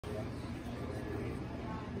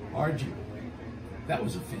Argent. That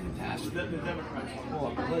was a fantastic. Well,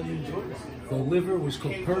 I'm glad you enjoyed it. The liver was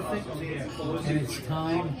cooked perfect, and it's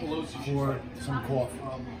time for some coffee.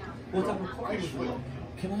 What type of coffee was it?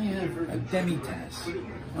 Can I have a demi-tasse?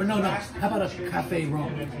 Or no. How about a cafe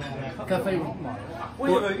Rome? Cafe Rome.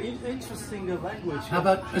 Well, you have an interesting language. How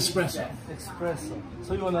about espresso? Espresso.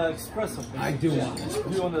 So you want an espresso? Basically. I do want Do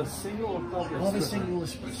espresso. you want a single or double? I'll have a espresso? single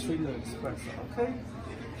espresso. Single espresso. Okay.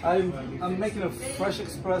 I'm making a fresh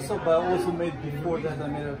espresso, but I also made before that. I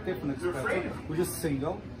made a different espresso, which is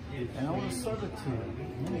single, and I want to serve it to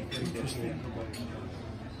you. Interesting.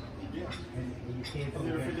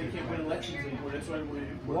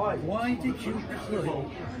 Why? Why did you put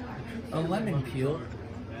a lemon peel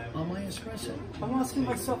on my espresso? I'm asking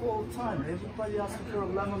myself all the time. Everybody asking for a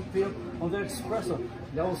lemon peel on their espresso.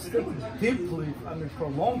 That was thinking deeply. I mean, for a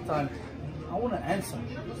long time. I want to answer.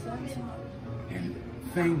 And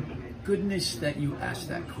thank goodness that you asked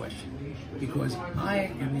that question, because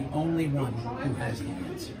I am the only one who has the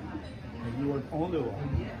answer. And you are the only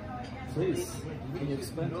one. Please, can you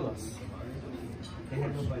explain to us?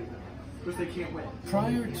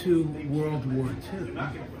 Prior to World War II,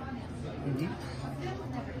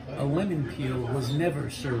 a lemon peel was never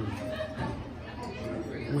served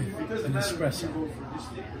with an espresso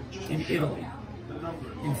in Italy.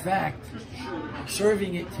 In fact,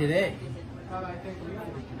 serving it today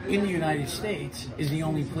in the United States is the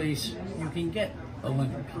only place you can get a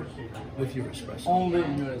lemon peel with your espresso. Only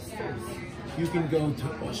in the United States. You can go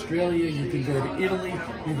to Australia, you can go to Italy,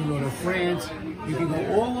 you can go to France, you can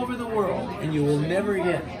go all over the world, and you will never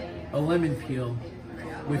get a lemon peel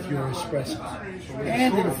with your espresso.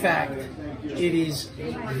 And in fact, it is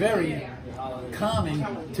very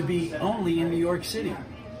common to be only in New York City.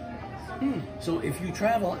 So if you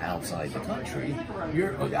travel outside the country,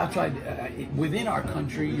 within our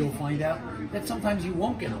country, you'll find out that sometimes you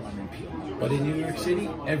won't get a lemon peel. But in New York City,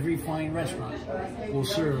 every fine restaurant will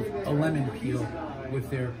serve a lemon peel with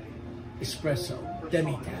their espresso,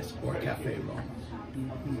 demi-tasse, or cafe Rome.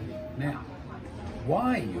 Now,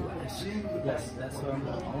 why, you ask? Yes, that's what I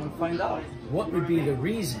want to find out. What would be the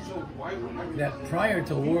reason that prior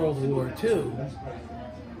to World War II,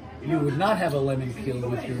 you would not have a lemon peel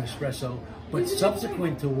with your espresso, but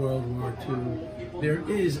subsequent to World War II, there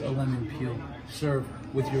is a lemon peel served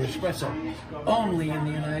with your espresso, only in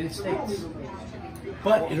the United States.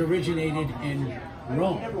 But it originated in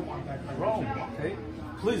Rome. Rome, okay?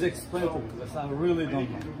 Please explain to me, because I really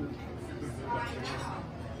don't know.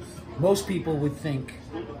 Most people would think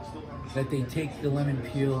that they take the lemon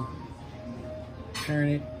peel, turn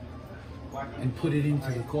it, and put it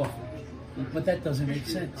into the coffee. But that doesn't make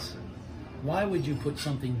sense. Why would you put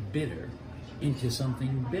something bitter into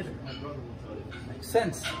something bitter? Makes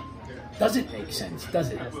sense. Doesn't make sense, does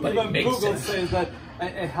it? But Even it makes Google sense. says that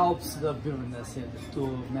it helps the bitterness to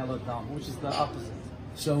mellow down, which is the opposite.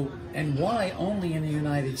 So, and why only in the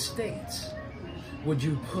United States would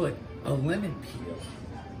you put a lemon peel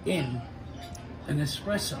in an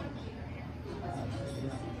espresso?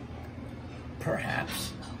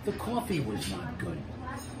 Perhaps the coffee was not good,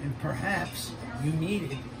 and perhaps you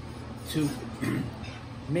needed to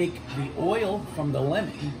make the oil from the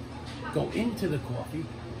lemon go into the coffee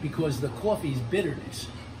because the coffee's bitterness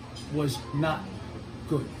was not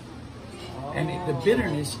good. And the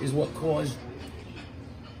bitterness is what caused,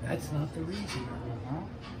 that's not the reason.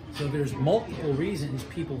 So there's multiple reasons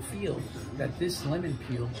people feel that this lemon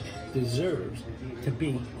peel deserves to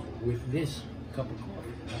be with this cup of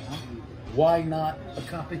coffee. Why not a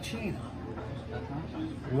cappuccino?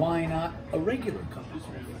 Why not a regular cup of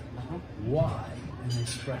coffee? Why an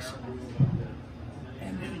espresso?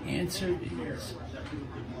 And the answer is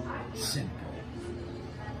simple.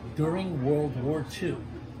 During World War II,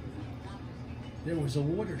 there was a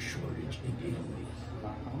water shortage in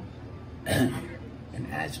Italy.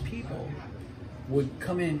 And as people would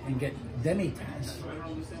come in and get demi-tasse,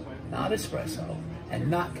 not espresso, and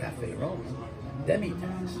not cafe Rome,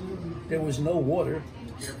 demi-tasse, there was no water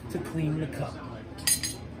to clean the cup.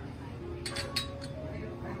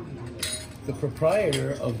 The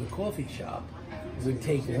proprietor of the coffee shop would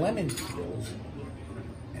take lemon peels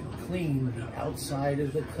and clean the outside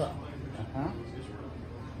of the cup.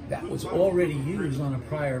 That was already used on a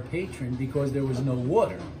prior patron because there was no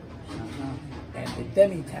water. And the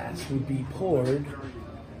demi-tasse would be poured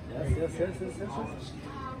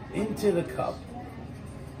into the cup.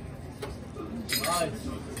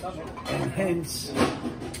 And hence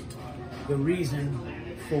the reason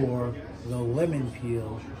for the lemon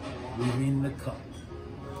peel within the cup.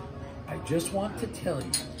 I just want to tell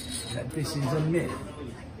you that this is a myth,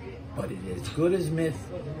 but it is as good as myth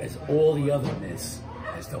as all the other myths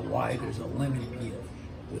as to why there's a lemon peel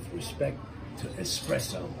with respect to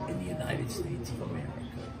espresso in the United States of America.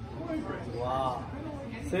 Wow.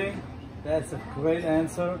 See, that's a great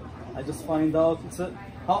answer. I just find out it's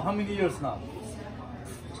how many years now?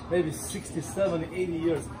 Maybe 60, 70, 80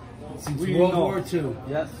 years. Since World War II.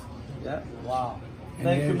 Yes. Yeah. Wow. And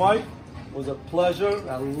Thank you, Mike. It was a pleasure.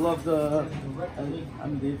 I love the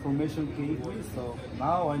information you gave me. So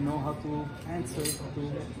now I know how to answer to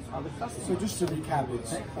other customers. So just to recap,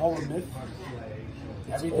 it's all a myth.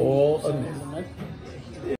 It's all a myth.